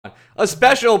a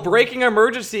special breaking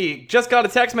emergency. Just got a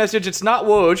text message. It's not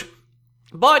Woj,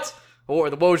 or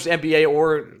the Woj NBA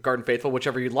or Garden Faithful,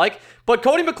 whichever you'd like. But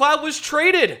Cody McLeod was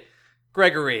traded,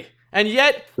 Gregory. And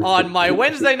yet, on my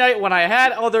Wednesday night when I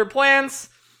had other plans,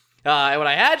 when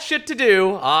I had shit to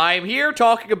do, I'm here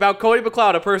talking about Cody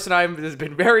McLeod, a person has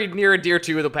been very near and dear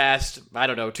to the past,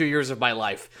 2 years of my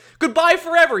life. Goodbye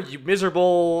forever, you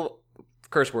miserable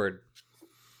curse word.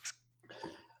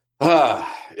 The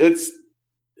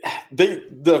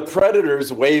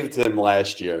Predators waived him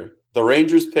last year. The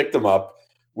Rangers picked him up.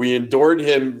 We endured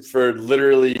him for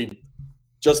literally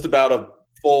just about a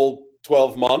full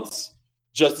 12 months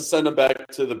just to send him back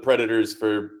to the Predators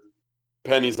for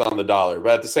pennies on the dollar.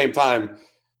 But at the same time,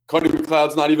 Cody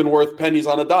McLeod's not even worth pennies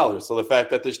on a dollar. So the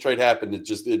fact that this trade happened,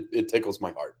 it tickles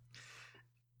my heart.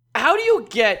 How do you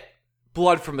get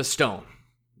blood from a stone?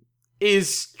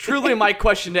 Is truly my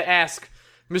question to ask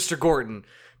Mr. Gordon.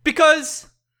 Because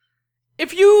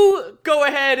if you go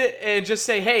ahead and just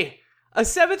say, hey, a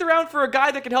 7th round for a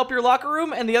guy that can help your locker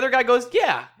room, and the other guy goes,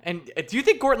 yeah. And do you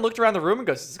think Gordon looked around the room and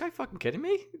goes, is this guy fucking kidding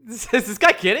me? Is this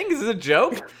guy kidding? Is this a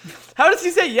joke? How does he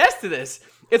say yes to this?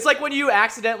 It's like when you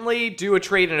accidentally do a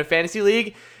trade in a fantasy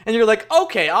league, and you're like,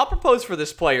 okay, I'll propose for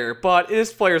this player, but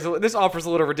this offer's a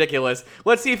little ridiculous.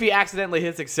 Let's see if he accidentally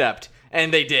hits accept.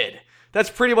 And they did. That's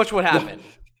pretty much what happened.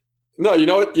 No, you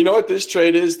know what this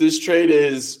trade is? This trade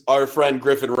is our friend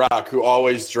Griffin Rock, who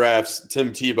always drafts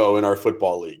Tim Tebow in our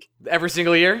football league. Every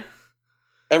single year?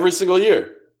 Every single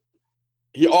year.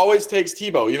 He always takes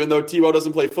Tebow, even though Tebow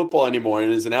doesn't play football anymore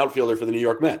and is an outfielder for the New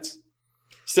York Mets.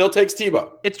 Still takes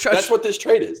Tebow. That's what this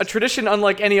trade is. A tradition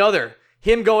unlike any other.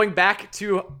 Him going back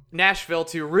to Nashville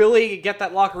to really get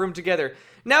that locker room together.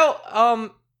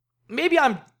 Now, maybe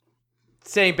I'm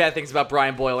saying bad things about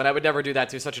Brian Boyle, and I would never do that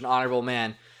to such an honorable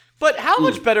man. But how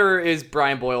much better is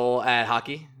Brian Boyle at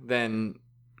hockey than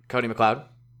Cody McLeod?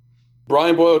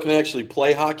 Brian Boyle can actually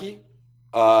play hockey,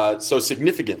 so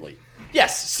significantly.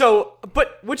 Yes. So,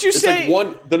 but would you say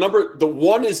the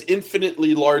one is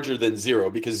infinitely larger than 0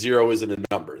 because 0 isn't a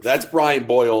number. That's Brian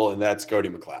Boyle and that's Cody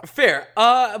McLeod. Fair.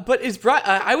 But is Brian?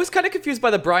 I was kind of confused by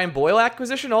the Brian Boyle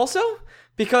acquisition also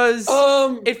because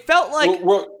it felt like.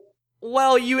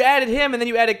 Well, you added him, and then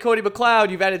you added Cody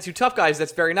McLeod. You've added 2 tough guys.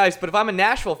 That's very nice. But if I'm a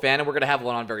Nashville fan, and we're going to have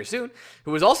one on very soon,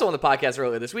 who was also on the podcast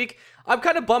earlier this week, I'm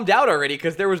kind of bummed out already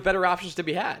because there was better options to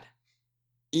be had.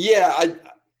 Yeah,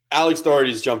 Alex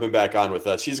Doherty's jumping back on with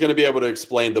us. He's going to be able to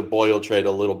explain the Boyle trade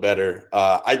a little better.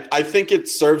 I think it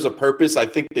serves a purpose. I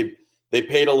think they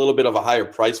paid a little bit of a higher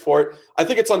price for it. I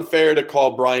think it's unfair to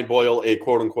call Brian Boyle a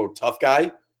quote-unquote tough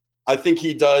guy. I think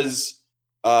he does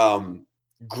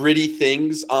gritty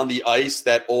things on the ice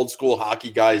that old school hockey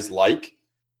guys like.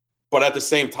 But at the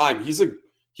same time, he's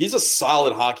a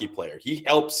solid hockey player. He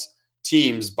helps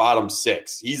teams bottom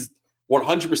 6. He's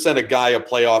 100% a guy a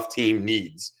playoff team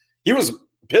needs. He was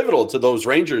pivotal to those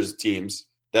Rangers teams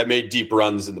that made deep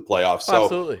runs in the playoffs. So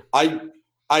absolutely.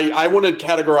 I wouldn't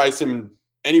categorize him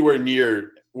anywhere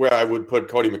near where I would put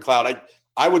Cody McLeod.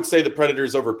 I would say the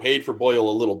Predators overpaid for Boyle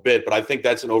a little bit, but I think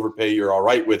that's an overpay you're all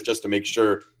right with just to make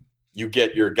sure you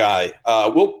get your guy.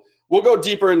 We'll go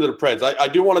deeper into the Preds. I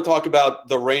do want to talk about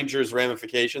the Rangers'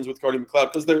 ramifications with Cody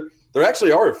McLeod because there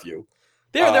actually are a few.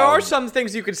 There are some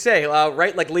things you could say,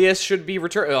 right? Like Lias should be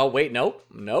returned. Oh, wait, nope.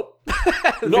 No.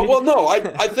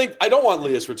 I think I don't want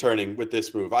Lias returning with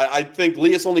this move. I think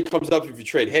Lias only comes up if you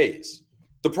trade Hayes.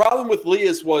 The problem with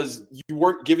Lias was you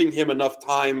weren't giving him enough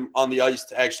time on the ice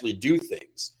to actually do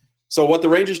things. So what the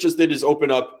Rangers just did is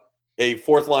open up a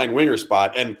 4th-line winger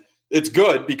spot, and it's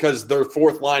good because their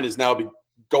 4th line is now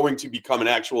going to become an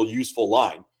actual useful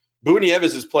line.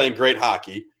 Bunieves is playing great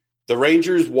hockey. The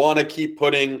Rangers want to keep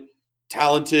putting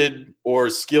talented or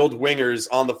skilled wingers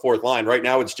on the 4th line. Right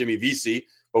now it's Jimmy Vesey,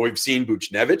 but we've seen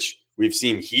Buchnevich. We've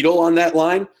seen Hedl on that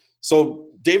line. So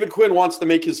David Quinn wants to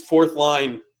make his 4th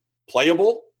line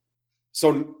playable.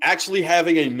 So actually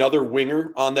having another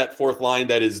winger on that 4th line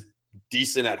that is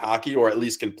decent at hockey or at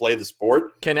least can play the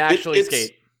sport. Can actually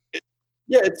skate.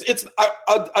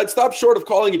 I'd stop short of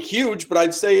calling it huge, but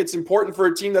I'd say it's important for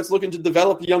a team that's looking to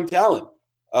develop a young talent.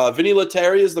 Vinny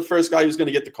Lettieri is the first guy who's going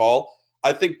to get the call.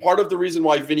 I think part of the reason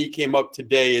why Vinny came up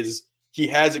today is he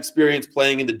has experience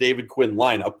playing in the David Quinn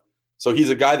lineup. So he's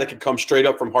a guy that could come straight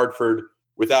up from Hartford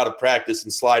without a practice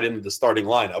and slide into the starting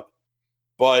lineup.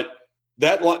 But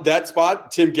that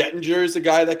spot, Tim Gettinger is a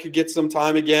guy that could get some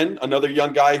time again, another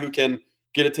young guy who can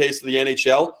get a taste of the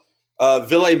NHL.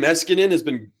 Ville Meskinen has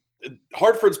been –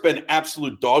 Hartford's been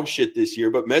absolute dog shit this year,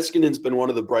 but Meskinen's been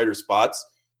one of the brighter spots.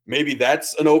 Maybe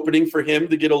that's an opening for him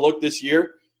to get a look this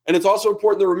year. And it's also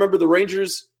important to remember the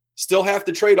Rangers still have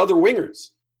to trade other wingers.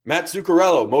 Matt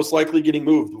Zuccarello, most likely getting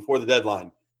moved before the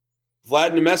deadline.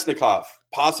 Vlad Nemesnikov,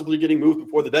 possibly getting moved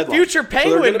before the deadline. Future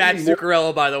Penguin Matt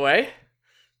Zuccarello, by the way.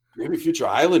 Maybe future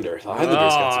Islander. The Islanders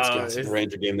got some skins in the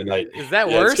Ranger game tonight. Is that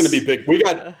worse? It's going to be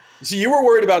big. See, you were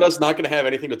worried about us not going to have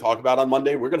anything to talk about on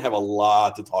Monday. We're going to have a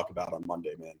lot to talk about on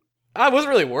Monday, man. I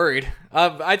wasn't really worried.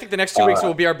 I think the next 2 weeks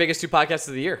will be our biggest 2 podcasts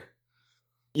of the year.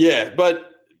 Yeah,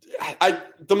 but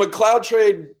the McLeod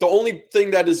trade, the only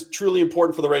thing that is truly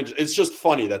important for the Rangers, it's just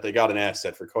funny that they got an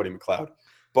asset for Cody McLeod.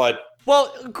 But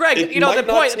Greg,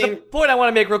 the point I want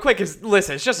to make real quick is,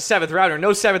 listen, it's just a 7th rounder. No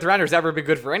 7th rounder has ever been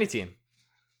good for any team.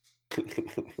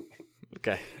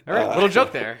 Okay. All right. Little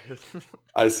joke there.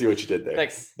 I see what you did there.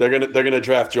 Thanks. They're gonna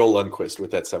draft Joel Lundqvist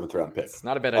with that 7th round pick. It's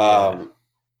not a bad idea.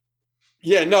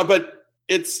 But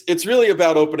it's really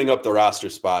about opening up the roster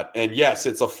spot. And yes,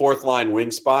 it's a 4th line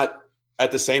wing spot.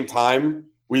 At the same time,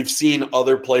 we've seen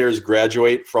other players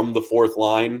graduate from the 4th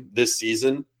line this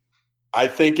season. I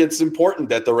think it's important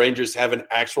that the Rangers have an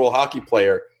actual hockey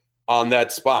player on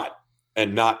that spot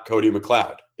and not Cody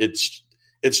McLeod. It's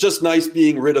just nice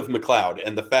being rid of McLeod,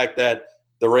 and the fact that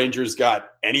the Rangers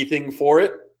got anything for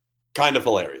it, kind of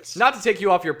hilarious. Not to take you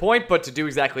off your point, but to do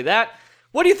exactly that,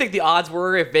 what do you think the odds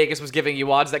were if Vegas was giving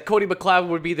you odds that Cody McLeod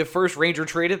would be the first Ranger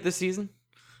traded this season?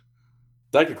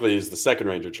 Technically, he's the 2nd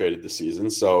Ranger traded this season,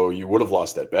 so you would have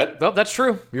lost that bet. Well, that's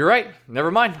true. You're right.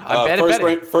 Never mind. I'm bad at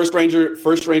betting. First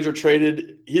Ranger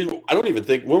traded. I don't even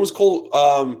think, when was Cole?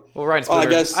 Ryan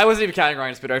Spooner. I wasn't even counting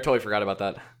Ryan Spooner. I totally forgot about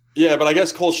that. Yeah, but I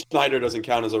guess Cole Schneider doesn't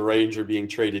count as a Ranger being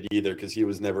traded either because he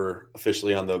was never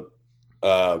officially on the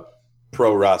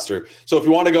pro roster. So if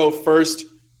you want to go first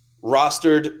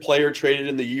rostered player traded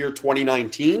in the year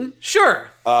 2019, sure.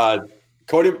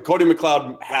 Cody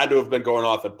McLeod had to have been going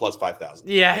off at plus 5,000.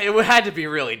 Yeah, it had to be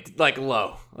really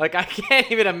low. I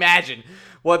can't even imagine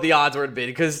what the odds would have been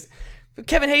because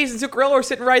Kevin Hayes and Zuccarello are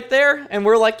sitting right there, and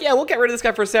we're like, yeah, we'll get rid of this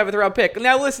guy for a 7th round pick.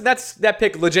 Now, listen, that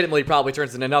pick legitimately probably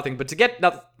turns into nothing, but to get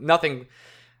nothing,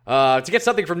 to get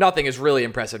something from nothing is really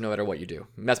impressive no matter what you do.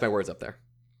 And that's my words up there.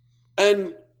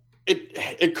 And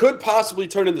it could possibly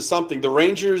turn into something. The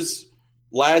Rangers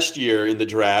last year in the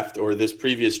draft, or this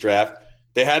previous draft,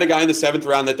 they had a guy in the 7th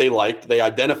round that they liked. They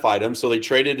identified him, so they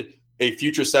traded a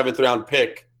future 7th round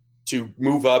pick to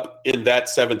move up in that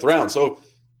 7th round. So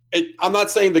I'm not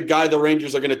saying the guy the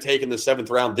Rangers are going to take in the 7th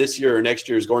round this year or next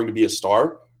year is going to be a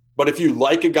star, but if you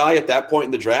like a guy at that point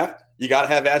in the draft, you got to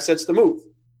have assets to move.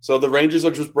 So the Rangers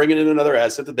are just bringing in another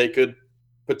asset that they could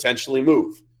potentially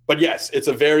move. But yes, it's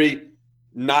a very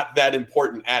not that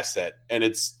important asset, and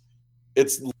it's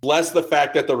less the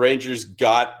fact that the Rangers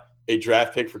got a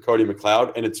draft pick for Cody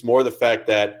McLeod, and it's more the fact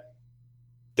that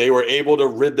they were able to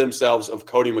rid themselves of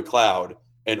Cody McLeod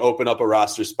and open up a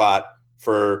roster spot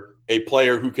for a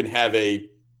player who can have an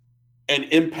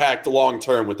impact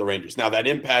long-term with the Rangers. Now, that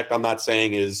impact, I'm not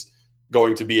saying is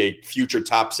going to be a future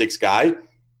top 6 guy,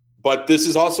 but this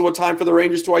is also a time for the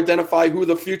Rangers to identify who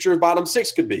the future bottom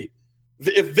 6 could be.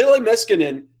 If Ville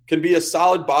Niskanen can be a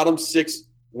solid bottom 6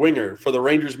 winger for the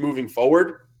Rangers moving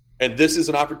forward, and this is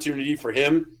an opportunity for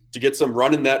him to get some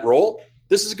run in that role,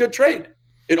 this is a good trade.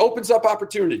 It opens up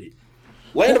opportunity.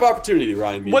 Land of opportunity,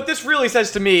 Ryan. What this really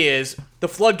says to me is the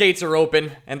floodgates are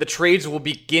open and the trades will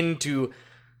begin to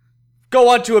go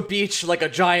onto a beach like a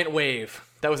giant wave.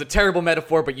 That was a terrible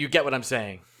metaphor, but you get what I'm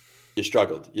saying. You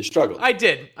struggled. I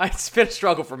did. It's been a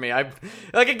struggle for me. I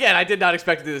did not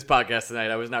expect to do this podcast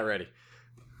tonight. I was not ready.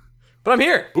 But I'm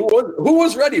here. Who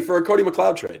was ready for a Cody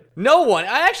McLeod trade? No one.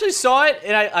 I actually saw it,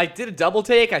 and I did a double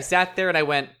take. I sat there, and I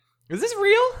went, is this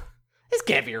real? This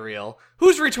can't be real.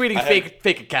 Who's retweeting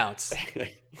fake accounts?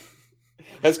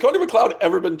 Has Cody McLeod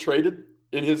ever been traded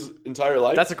in his entire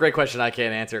life? That's a great question I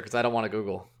can't answer because I don't want to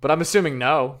Google. But I'm assuming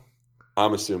no.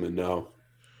 I'm assuming no.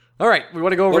 All right. We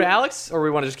want to go over to Alex, or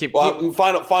we want to just keep... Well,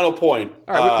 final point.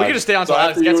 All right. We can just stay on until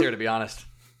Alex gets here, to be honest.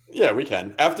 Yeah, we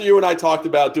can. After you and I talked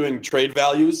about doing trade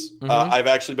values, I've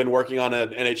actually been working on an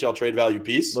NHL trade value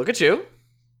piece. Look at you.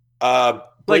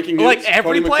 Breaking news, like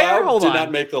every Cody player? McLeod Hold did on.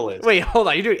 not make the list. Wait, hold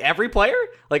on. You do every player?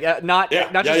 Not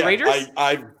just Rangers?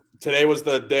 Today was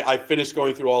the day I finished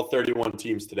going through all 31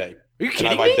 teams today. Are you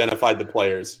kidding me? I've identified the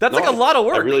players. That's a lot of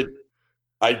work.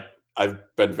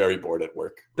 I've been very bored at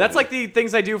work. That's like the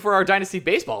things I do for our Dynasty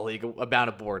Baseball League about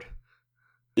a board.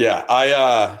 Yeah,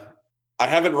 I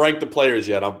haven't ranked the players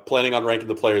yet. I'm planning on ranking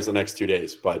the players the next 2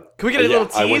 days. But can we get a little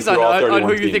tease on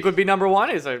who you think would be number one?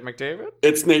 Is it McDavid?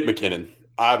 It's Nate McKinnon.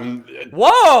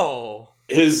 Whoa!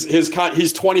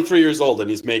 He's 23 years old and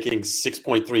he's making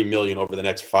 $6.3 million over the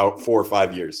next 4 or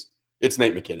 5 years. It's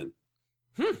Nate McKinnon.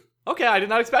 Okay, I did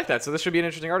not expect that, so this should be an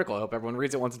interesting article. I hope everyone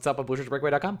reads it once it's up on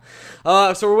BlueShirtsBreakaway.com.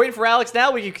 So we're waiting for Alex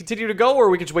now. We can continue to go, or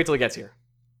we can just wait till he gets here.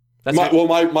 My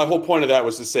whole point of that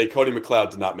was to say Cody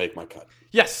McLeod did not make my cut.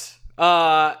 Yes.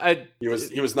 He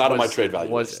was not on my trade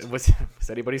value list. Was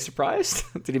anybody surprised?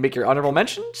 Did he make your honorable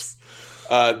mentions?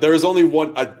 There is only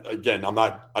one. I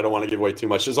don't want to give away too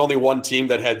much. There's only one team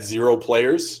that had 0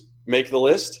 players make the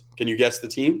list. Can you guess the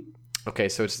team? Okay,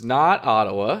 so it's not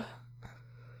Ottawa.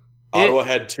 Ottawa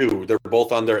had 2. They're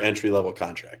both on their entry-level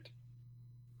contract.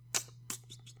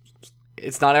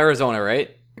 It's not Arizona,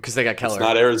 right? Because they got Keller. It's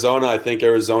not Arizona. I think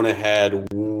Arizona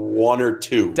had 1 or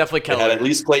 2. Definitely Keller. They had at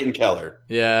least Clayton Keller.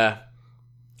 Yeah.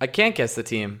 I can't guess the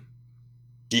team.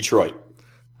 Detroit.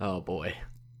 Oh, boy.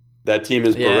 That team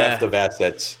is bereft of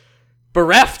assets.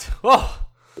 Bereft? Oh.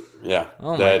 Yeah.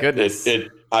 Oh, my goodness.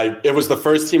 It was the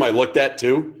first team I looked at,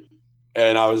 too.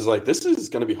 And I was like, this is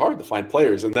going to be hard to find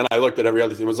players. And then I looked at every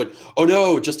other team. I was like, oh,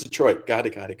 no, just Detroit. Got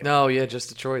it. No, yeah, just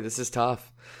Detroit. This is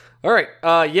tough. All right.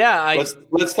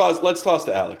 Let's toss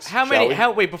to Alex.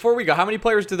 Wait, before we go, how many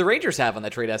players do the Rangers have on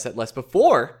that trade asset list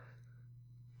before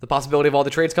the possibility of all the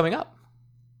trades coming up?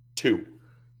 2.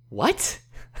 What?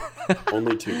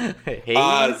 Only 2. Hayes?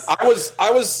 I was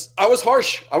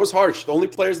harsh. The only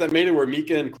players that made it were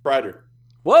Mika and Kreider.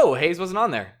 Whoa, Hayes wasn't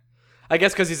on there. I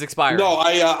guess because he's expired. No,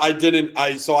 I didn't.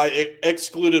 I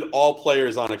excluded all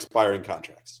players on expiring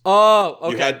contracts. Oh,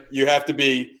 okay. You have to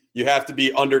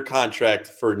be under contract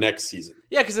for next season.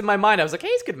 Yeah, because in my mind I was like,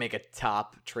 Hayes could make a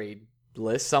top trade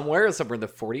list somewhere in the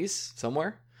 40s,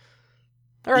 somewhere.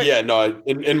 All right. Yeah, no.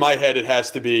 In my head, it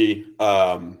has to be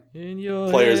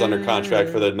players under contract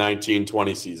for the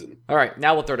 19-20 season. All right,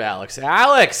 now we'll throw to Alex.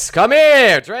 Alex, come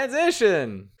here.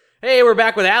 Transition. Hey, we're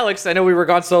back with Alex. I know we were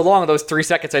gone so long. Those 3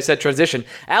 seconds I said transition.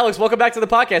 Alex, welcome back to the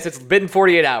podcast. It's been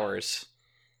 48 hours.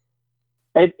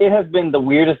 It has been the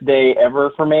weirdest day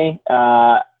ever for me.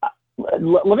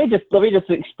 Let me just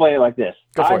explain it like this.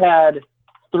 I had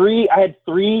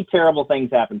 3 terrible things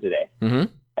happen today.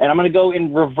 Mm-hmm. And I'm going to go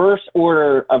in reverse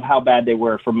order of how bad they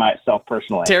were for myself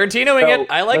personally. Tarantinoing it.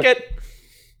 I like it.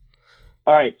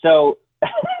 All right. So,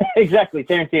 exactly.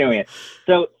 Tarantinoing it.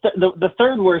 So, the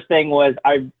third worst thing was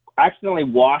I accidentally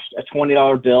washed a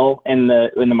 $20 bill in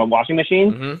my washing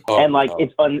machine. Mm-hmm.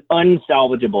 It's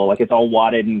unsalvageable. Like, it's all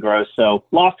wadded and gross. So,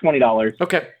 lost $20.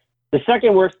 Okay. The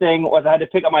second worst thing was I had to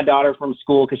pick up my daughter from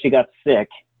school because she got sick.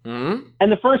 Mm-hmm.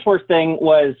 And the first worst thing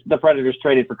was the Predators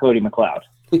traded for Cody McLeod.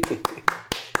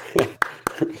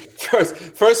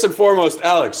 First and foremost,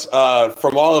 Alex,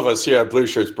 from all of us here at Blue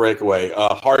Shirts Breakaway,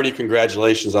 hearty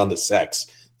congratulations on the sex.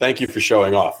 Thank you for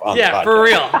showing off on the podcast. Yeah, for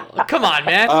real. Come on,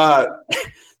 man.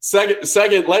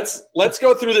 Second, let's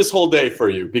go through this whole day for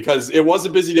you because it was a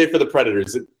busy day for the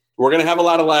Predators. We're going to have a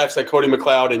lot of laughs at Cody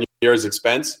McLeod and yours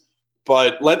expense,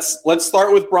 but let's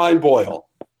start with Brian Boyle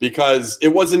because it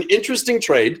was an interesting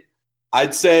trade.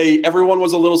 I'd say everyone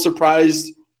was a little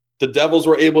surprised the Devils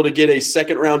were able to get a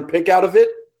second-round pick out of it.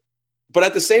 But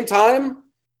at the same time,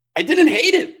 I didn't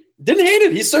hate it.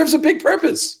 He serves a big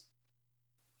purpose.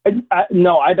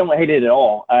 No, I don't hate it at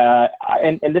all.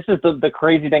 And this is the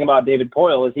crazy thing about David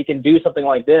Poile is he can do something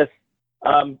like this.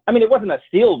 It wasn't a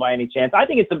steal by any chance. I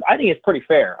think it's pretty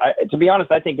fair. To be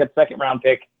honest, I think that second-round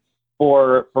pick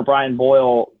for Brian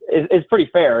Boyle is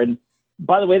pretty fair. And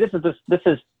by the way,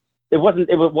 what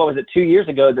was it, 2 years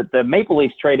ago that the Maple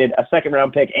Leafs traded a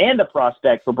second-round pick and a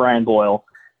prospect for Brian Boyle.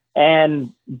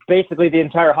 And basically the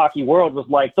entire hockey world was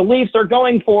like, the Leafs are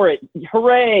going for it.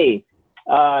 Hooray.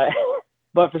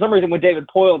 But for some reason, when David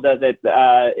Poile does it,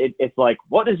 it's like,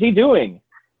 what is he doing?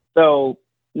 So,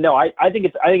 no, I think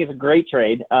it's a great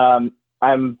trade. I'm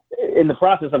in the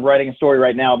process of writing a story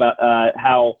right now about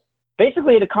how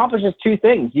basically it accomplishes 2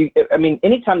 things.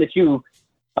 Anytime that you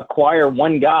acquire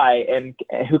one guy and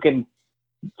who can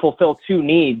fulfill 2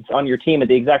 needs on your team at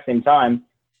the exact same time,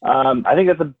 I think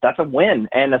that's a win.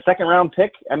 And a second round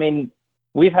pick,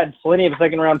 we've had plenty of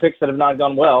second round picks that have not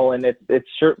gone well, and it's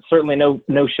certainly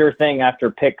no sure thing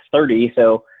after pick 30.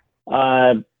 So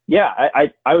I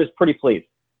was pretty pleased.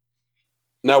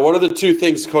 Now, what are the 2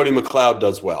 things Cody McLeod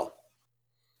does well?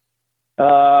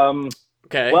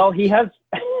 Okay. Well, he has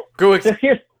Grit.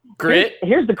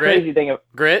 Here's the crazy thing.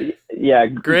 Grit. Yeah.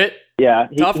 Grit. Yeah.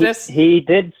 Toughness. He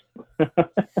did.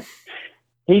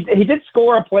 He did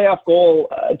score a playoff goal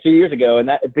 2 years ago, and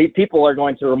that people are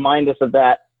going to remind us of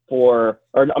that 2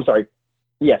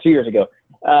 years ago.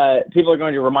 People are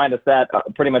going to remind us that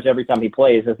pretty much every time he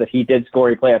plays is that he did score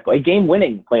a playoff goal, a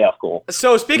game-winning playoff goal.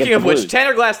 So speaking of which,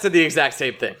 Tanner Glass did the exact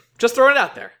same thing. Just throwing it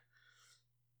out there.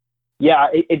 Yeah,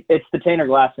 it's the Tanner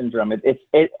Glass syndrome.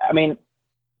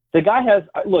 the guy has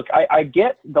look. I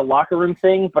get the locker room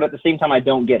thing, but at the same time, I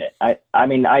don't get it. I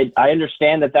mean, I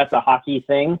understand that that's a hockey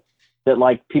thing, that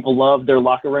like people love their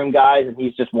locker room guys, and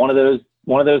he's just one of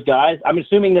those guys. I'm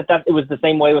assuming that it was the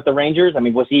same way with the Rangers. I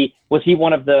mean, was he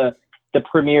one of the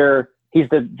premier? He's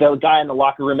the guy in the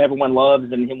locker room everyone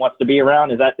loves and he wants to be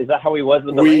around. Is that how he was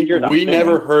with the Rangers? We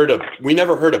never heard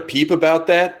a peep about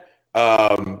that.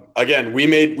 Again, we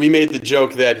made the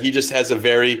joke that he just has a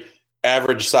very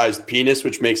average sized penis,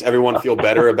 which makes everyone feel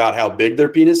better about how big their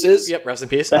penis is. Yep, rest in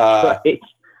peace. Right.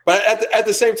 But at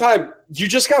the same time, you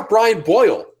just got Brian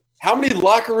Boyle. How many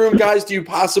locker room guys do you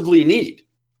possibly need?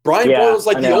 Brian Boyle's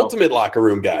like the ultimate locker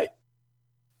room guy.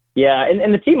 Yeah,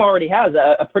 and the team already has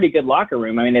a pretty good locker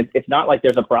room. I mean, it's not like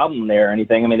there's a problem there or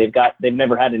anything. I mean, they've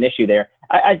never had an issue there.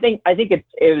 I think it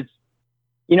was,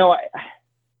 you know,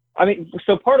 I mean,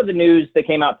 so part of the news that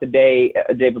came out today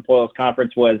at David Poyle's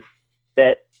conference was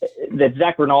that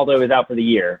Zach Rinaldo is out for the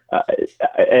year,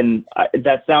 and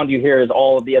that sound you hear is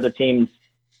all of the other teams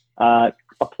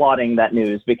applauding that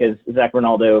news because Zach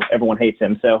Rinaldo, everyone hates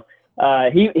him. So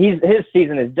his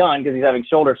season is done because he's having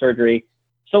shoulder surgery.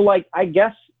 So like, I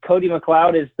guess Cody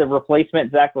McLeod is the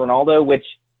replacement Zach Rinaldo, which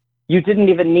you didn't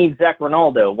even need Zach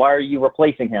Rinaldo. Why are you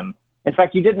replacing him? In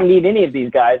fact, you didn't need any of these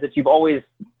guys that you've always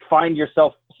find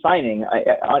yourself signing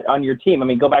on your team. I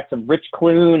mean, go back to Rich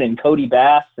Clune and Cody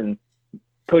Bass and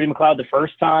Cody McLeod the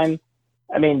first time.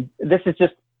 I mean, this is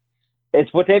just,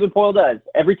 it's what David Poyle does.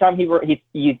 Every time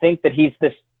you think that he's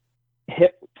this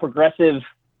hip, progressive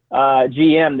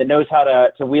GM that knows how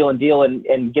to wheel and deal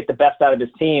and get the best out of his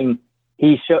team,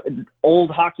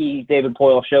 old hockey David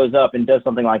Poyle shows up and does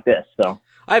something like this. So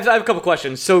I have a couple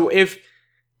questions. So if,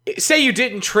 say you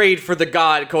didn't trade for the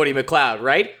god Cody McLeod,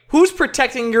 right? Who's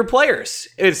protecting your players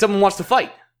if someone wants to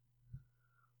fight?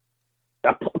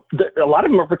 A lot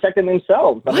of them are protecting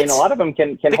themselves. What? I mean, a lot of them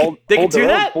can hold. They can hold do their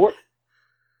that.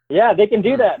 Yeah, they can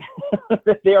do that.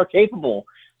 They are capable.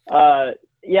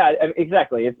 Yeah,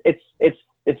 exactly. It's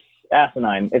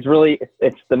asinine. It's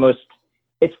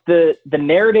the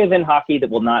narrative in hockey that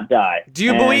will not die. Do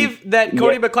you believe that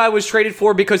Cody McLeod was traded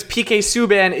for because PK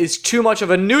Subban is too much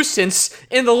of a nuisance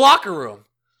in the locker room?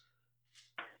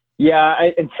 Yeah,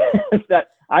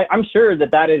 I'm sure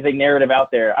that is a narrative out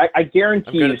there. I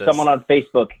guarantee you someone on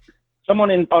Facebook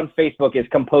is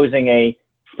composing a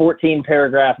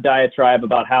 14-paragraph diatribe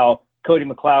about how Cody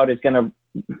McLeod is going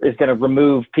to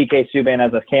remove PK Subban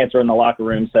as a cancer in the locker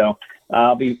room. So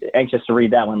I'll be anxious to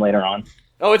read that one later on.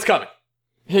 Oh, it's coming.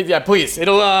 Yeah, please.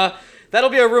 That'll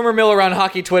be a rumor mill around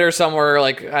hockey Twitter somewhere.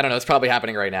 Like, I don't know. It's probably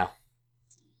happening right now.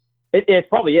 It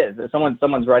probably is.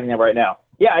 Someone's writing that right now.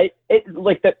 Yeah,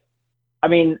 I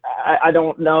mean, I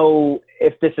don't know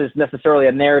if this is necessarily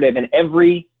a narrative in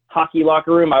every hockey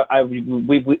locker room. I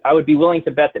would be willing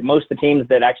to bet that most of the teams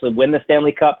that actually win the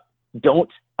Stanley Cup don't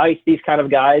ice these kind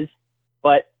of guys.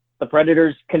 But the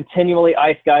Predators continually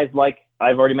ice guys like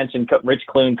I've already mentioned, Rich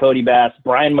Clune, Cody Bass,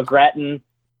 Brian McGrattan,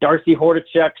 Darcy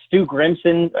Hordichuk, Stu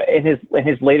Grimson in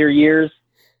his later years.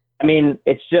 I mean,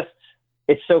 it's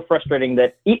so frustrating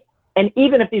that and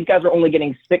even if these guys are only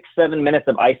getting 6-7 minutes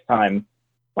of ice time,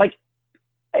 like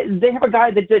they have a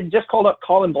guy that just called up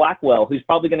Colin Blackwell, who's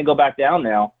probably going to go back down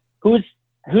now, who's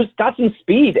got some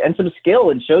speed and some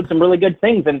skill and showed some really good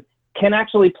things and can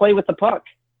actually play with the puck.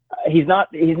 He's not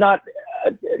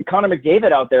Connor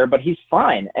McDavid out there, but he's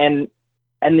fine. And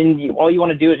then all you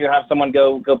want to do is you have someone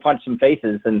go punch some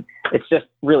faces, and it's just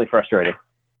really frustrating.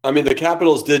 I mean, the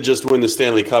Capitals did just win the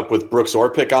Stanley Cup with Brooks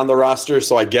Orpik on the roster,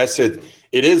 so I guess it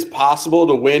is possible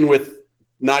to win with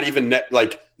not even net,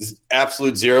 like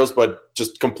absolute zeros, but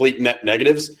just complete net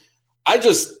negatives.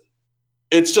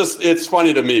 It's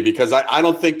funny to me because I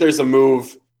don't think there's a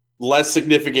move less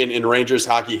significant in Rangers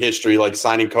hockey history like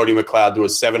signing Cody McLeod to a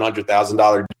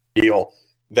 $700,000 deal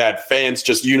that fans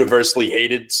just universally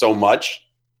hated so much.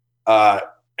 And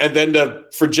then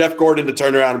for Jeff Gordon to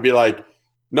turn around and be like,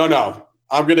 no,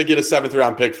 I'm going to get a 7th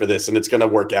round pick for this and it's going to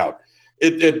work out.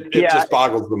 It just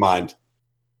boggles the mind.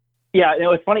 Yeah,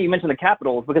 it's funny you mentioned the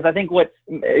Capitals because I think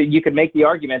you could make the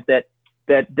argument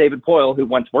that David Poyle, who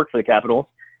once worked for the Capitals,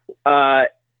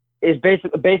 is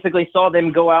basically saw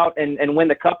them go out and win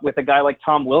the cup with a guy like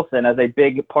Tom Wilson as a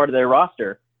big part of their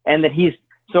roster, and that he's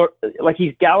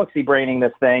galaxy braining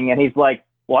this thing, and he's like,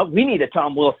 well, we need a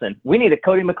Tom Wilson, we need a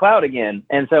Cody McLeod again,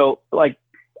 and so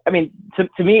I mean,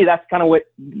 to me, that's kind of what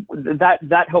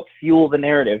that helped fuel the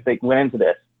narrative that went into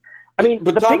this. I mean,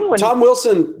 but Tom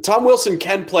Wilson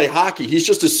can play hockey. He's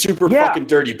just a super fucking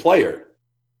dirty player.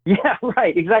 Yeah,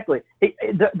 right. Exactly.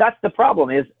 That's the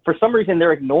problem is for some reason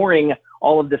they're ignoring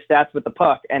all of the stats with the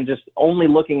puck and just only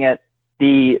looking at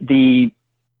the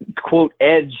quote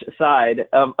edge side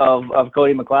of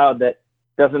Cody McLeod that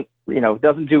doesn't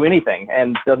do anything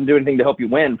and doesn't do anything to help you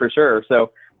win for sure.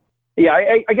 So yeah,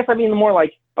 I guess I mean more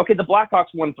like, okay, the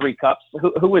Blackhawks won 3 cups.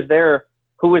 Who was their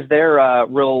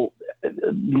real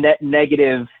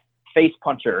negative face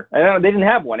puncher? I don't know, they didn't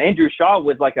have one. Andrew Shaw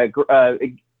was like a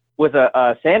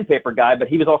sandpaper guy, but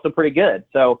he was also pretty good.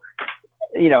 So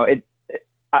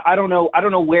I don't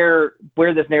know where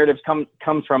this narrative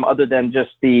comes from, other than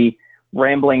just the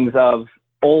ramblings of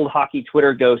old hockey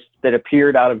Twitter ghosts that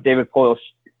appeared out of David Poyle's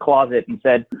closet and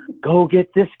said, "Go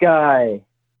get this guy.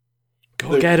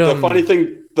 Go get him."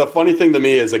 The funny thing to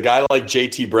me is a guy like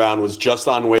JT Brown was just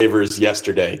on waivers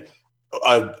yesterday,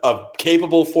 a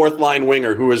capable fourth line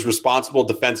winger who is responsible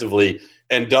defensively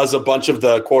and does a bunch of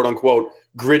the quote unquote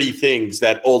gritty things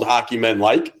that old hockey men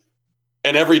like,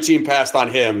 and every team passed on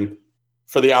him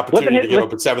for the opportunity to give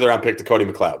up a 7th round pick to Cody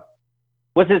McLeod.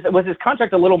 Was his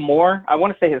contract a little more? I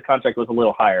want to say his contract was a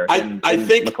little higher. I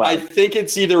think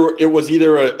it was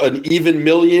either an even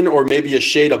million or maybe a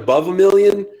shade above $1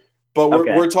 million, but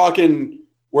we're talking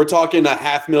a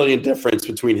 $500,000 difference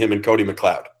between him and Cody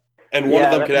McLeod, and one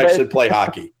of them could actually play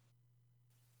hockey.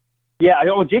 Yeah,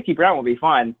 JT Brown will be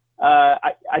fine.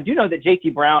 I do know that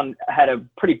JT Brown had a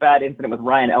pretty bad incident with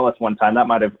Ryan Ellis one time. That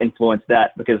might have influenced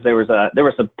that, because there was a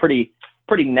pretty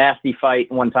nasty fight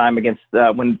one time against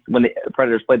when the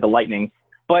Predators played the Lightning.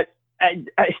 But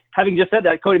having just said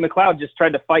that, Cody McLeod just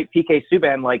tried to fight PK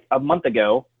Subban like a month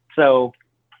ago. So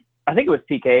I think it was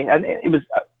PK, and it was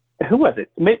who was it?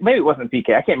 Maybe it wasn't PK.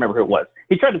 I can't remember who it was.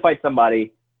 He tried to fight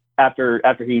somebody after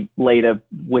he laid a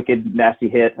wicked nasty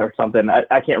hit or something.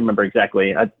 I can't remember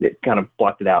exactly. It kind of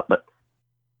blocked it out, but.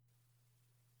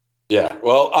 Yeah,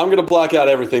 well, I'm going to block out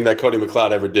everything that Cody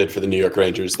McLeod ever did for the New York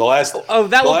Rangers. That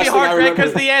will be hard, Greg,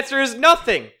 because the answer is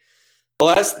nothing. The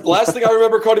last thing I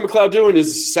remember Cody McLeod doing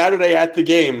is Saturday at the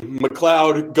game.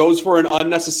 McLeod goes for an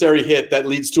unnecessary hit that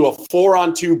leads to a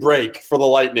 4-on-2 break for the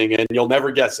Lightning, and you'll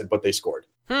never guess it, but they scored.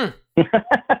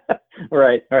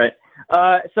 Right.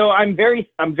 So I'm very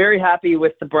happy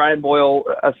with the Brian Boyle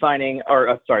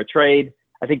trade.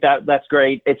 I think that's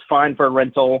great. It's fine for a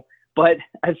rental, but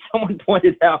as someone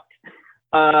pointed out,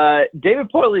 David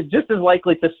Poyle is just as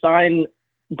likely to sign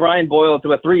Brian Boyle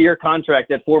to a 3-year contract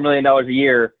at $4 million a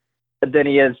year than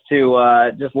he is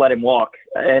to just let him walk.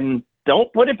 And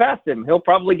don't put it past him. He'll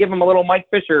probably give him a little Mike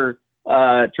Fisher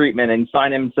treatment and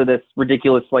sign him to this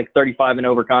ridiculous 35 and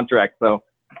over contract. So,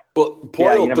 well,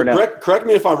 Poyle, correct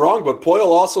me if I'm wrong, but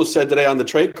Poyle also said today on the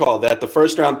trade call that the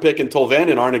 1st-round pick and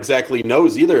Tolvanen aren't exactly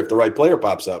no's either if the right player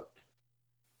pops up.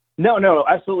 No,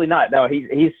 absolutely not. No,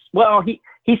 he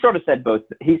sort of said both.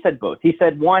 He said both. He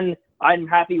said, one, I'm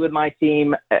happy with my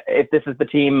team if this is the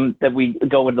team that we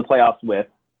go into the playoffs with.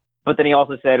 But then he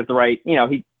also said if the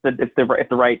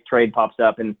right trade pops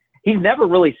up, and he's never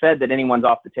really said that anyone's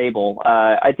off the table.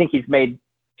 I think he's made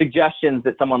suggestions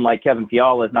that someone like Kevin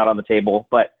Fiala is not on the table,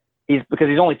 but because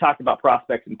he's only talked about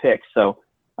prospects and picks. So,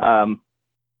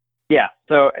 yeah.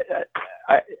 So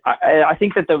I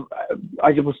think that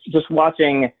I was just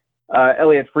watching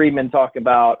Elliot Friedman talk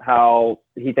about how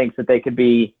he thinks that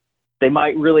they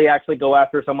might really actually go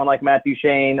after someone like Matt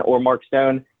Duchene or Mark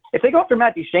Stone. If they go after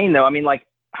Matt Duchene, though, I mean,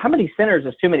 how many centers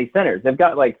is too many centers? They've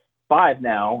got 5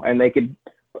 now, and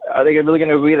are they really going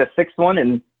to be the 6th one?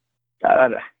 And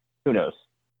who knows?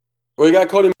 Well, you got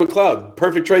Cody McLeod,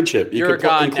 perfect trade chip. You're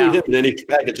can include him in any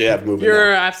package you have moving.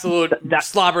 You're an absolute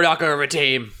slobberknocker of a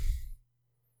team.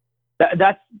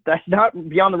 That's not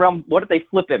beyond the realm. What if they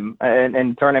flip him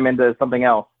and turn him into something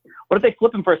else? What if they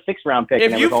flip him for a 6th-round pick?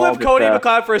 If you flip Cody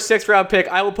McLeod for a 6th-round pick,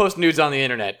 I will post nudes on the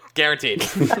internet. Guaranteed.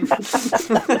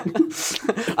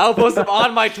 I will post them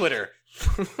on my Twitter.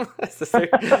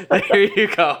 There you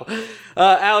go.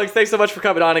 Alex, thanks so much for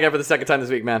coming on again for the 2nd time this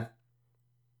week, man.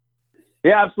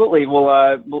 Yeah, absolutely.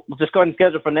 We'll just go ahead and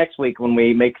schedule for next week when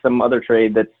we make some other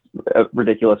trade that's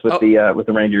ridiculous with the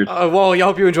Rangers. Well, I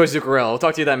hope you enjoy Zuccarello. I'll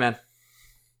talk to you then, man.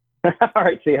 All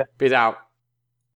right, see ya. Peace out.